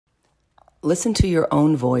listen to your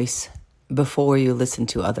own voice before you listen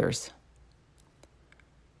to others.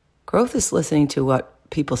 Growth is listening to what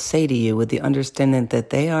people say to you with the understanding that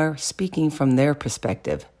they are speaking from their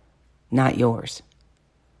perspective, not yours.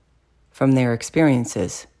 From their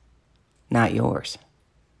experiences, not yours.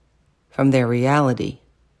 From their reality,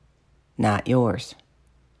 not yours.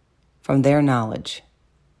 From their knowledge,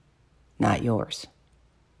 not yours.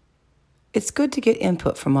 It's good to get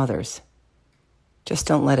input from others. Just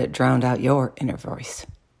don't let it drown out your inner voice.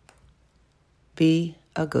 Be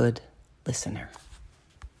a good listener.